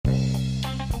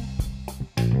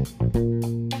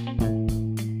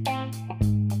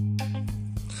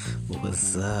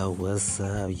What's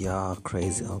up, y'all?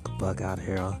 Crazy Uncle Buck out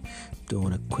here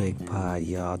doing a quick pod,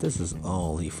 y'all. This is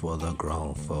only for the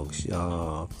grown folks,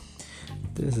 y'all.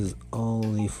 This is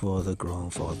only for the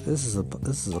grown folks. This is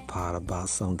a pod about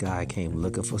some guy came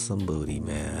looking for some booty,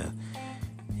 man.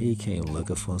 He came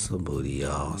looking for some booty,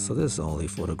 y'all. So this is only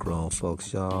for the grown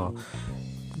folks, y'all.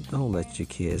 Don't let your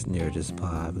kids near this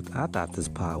pod. I thought this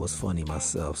pod was funny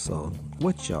myself, so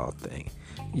what y'all think?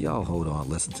 Y'all hold on,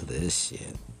 listen to this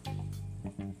shit.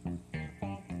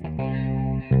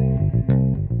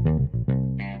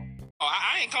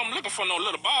 I ain't come looking for no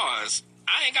little bars.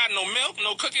 I ain't got no milk,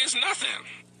 no cookies, nothing.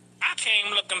 I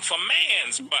came looking for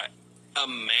man's butt. A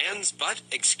man's butt?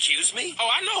 Excuse me? Oh,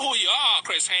 I know who you are,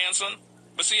 Chris Hansen.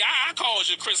 But see, I calls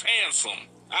you Chris Handsome.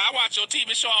 I watch your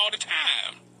TV show all the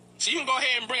time. So you can go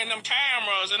ahead and bring them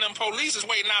cameras and them police is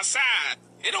waiting outside.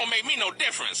 It don't make me no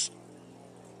difference.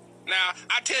 Now,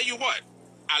 I tell you what.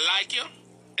 I like you,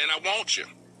 and I want you.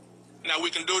 Now, we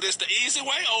can do this the easy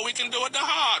way, or we can do it the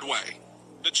hard way.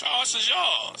 The choice is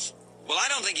yours. Well, I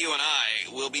don't think you and I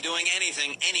will be doing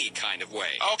anything any kind of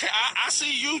way. Okay, I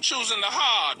see you choosing the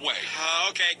hard way.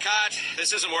 Okay, cut.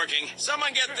 This isn't working.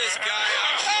 Someone get this guy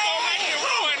out. Don't make me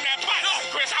ruin that fight. No,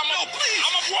 Chris, I'm a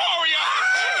warrior.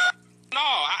 No,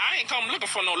 I ain't come looking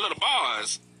for no little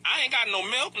bars. I ain't got no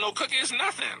milk, no cookies,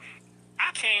 nothing.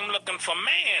 I came looking for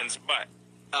man's butt.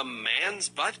 A man's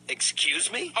butt?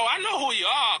 Excuse me? Oh, I know who you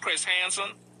are, Chris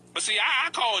Hansen. But see, I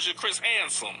calls you Chris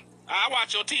Handsome. I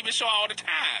watch your TV show all the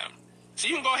time. So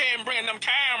you can go ahead and bring them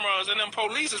cameras and them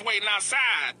police is waiting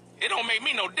outside. It don't make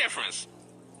me no difference.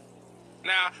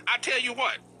 Now, I tell you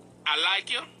what. I like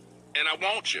you, and I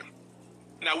want you.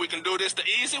 Now, we can do this the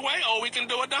easy way, or we can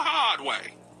do it the hard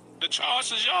way. The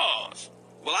choice is yours.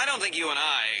 Well, I don't think you and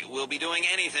I will be doing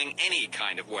anything any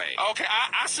kind of way. Okay,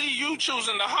 I see you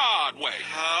choosing the hard way.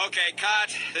 Okay, cut.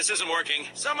 This isn't working.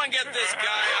 Someone get this guy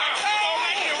out. Don't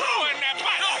make me ruin that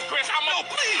fight. No, Chris, I'm a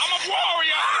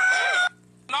warrior.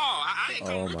 No, I ain't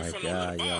come looking for no little bars.